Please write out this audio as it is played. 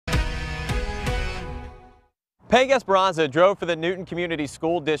Peg Esperanza drove for the Newton Community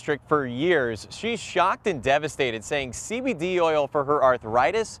School District for years. She's shocked and devastated, saying CBD oil for her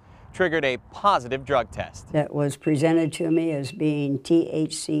arthritis triggered a positive drug test. That was presented to me as being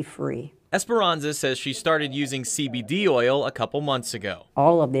THC free. Esperanza says she started using CBD oil a couple months ago.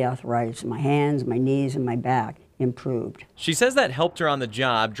 All of the arthritis in my hands, my knees, and my back improved. She says that helped her on the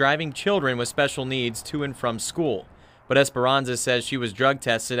job driving children with special needs to and from school. But Esperanza says she was drug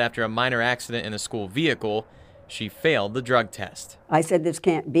tested after a minor accident in a school vehicle. She failed the drug test. I said, this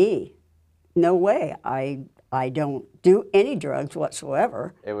can't be. No way. I don't do any drugs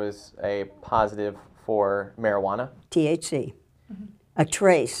whatsoever. It was a positive for marijuana. THC. A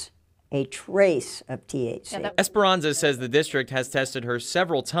trace of THC. Esperanza says the district has tested her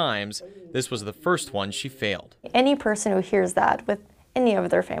several times. This was the first one she failed. Any person who hears that with any of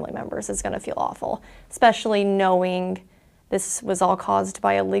their family members is going to feel awful, especially knowing this was all caused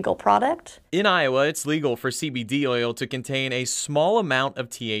by a legal product. In Iowa, it's legal for CBD oil to contain a small amount of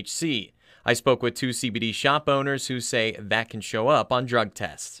THC. I spoke with two CBD shop owners who say that can show up on drug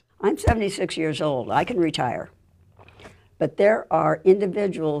tests. I'm 76 years old. I can retire. But there are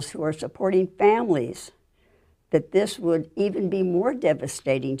individuals who are supporting families that this would even be more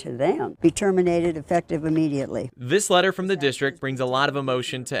devastating to them. Be terminated effective immediately. This letter from the district brings a lot of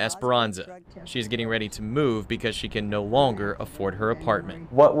emotion to Esperanza. She's getting ready to move because she can no longer afford her apartment.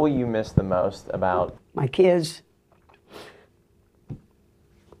 What will you miss the most about? My kids.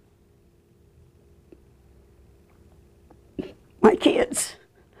 My kids.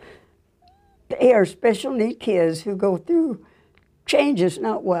 They are special need kids who go through changes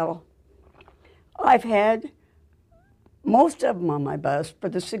not well. I've had most of them on my bus for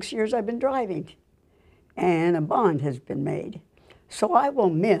the 6 years I've been driving, and a bond has been made. So I will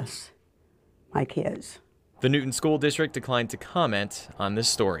miss my kids. The Newton School District declined to comment on this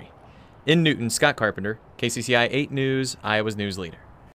story. In Newton, Scott Carpenter, KCCI 8 News, Iowa's news leader.